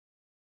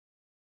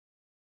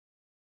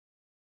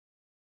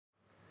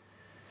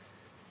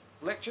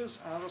Lectures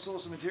are another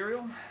source of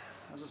material.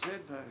 As I said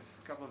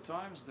a couple of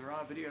times, there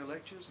are video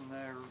lectures and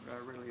they're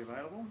readily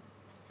available.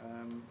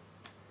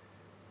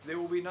 There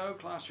will be no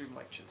classroom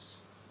lectures.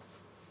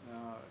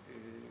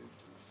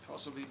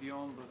 Possibly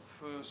beyond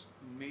the first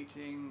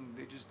meeting,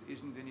 there just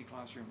isn't any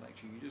classroom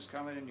lecture. You just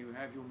come in and you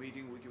have your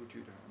meeting with your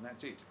tutor, and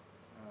that's it.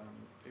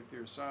 If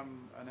there's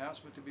some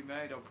announcement to be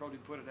made, I'll probably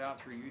put it out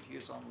through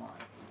UTS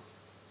Online.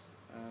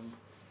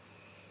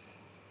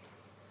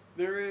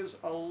 There is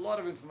a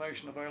lot of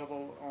information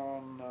available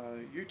on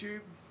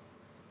YouTube.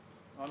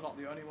 I'm not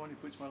the only one who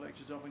puts my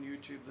lectures up on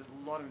YouTube. There's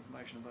a lot of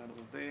information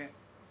available there.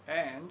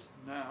 And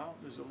now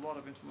there's a lot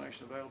of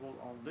information available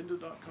on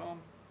lynda.com.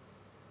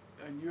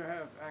 And you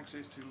have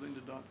access to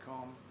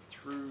lynda.com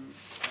through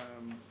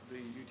the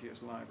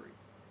UTS library.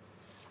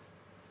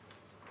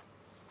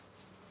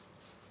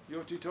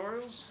 Your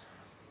tutorials,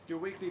 your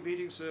weekly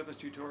meeting service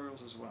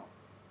tutorials as well.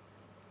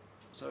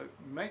 So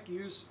make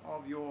use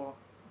of your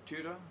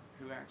tutor,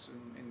 who acts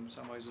in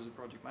some ways as a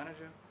project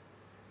manager,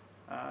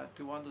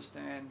 to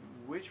understand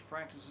which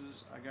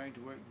practices are going to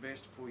work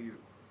best for you.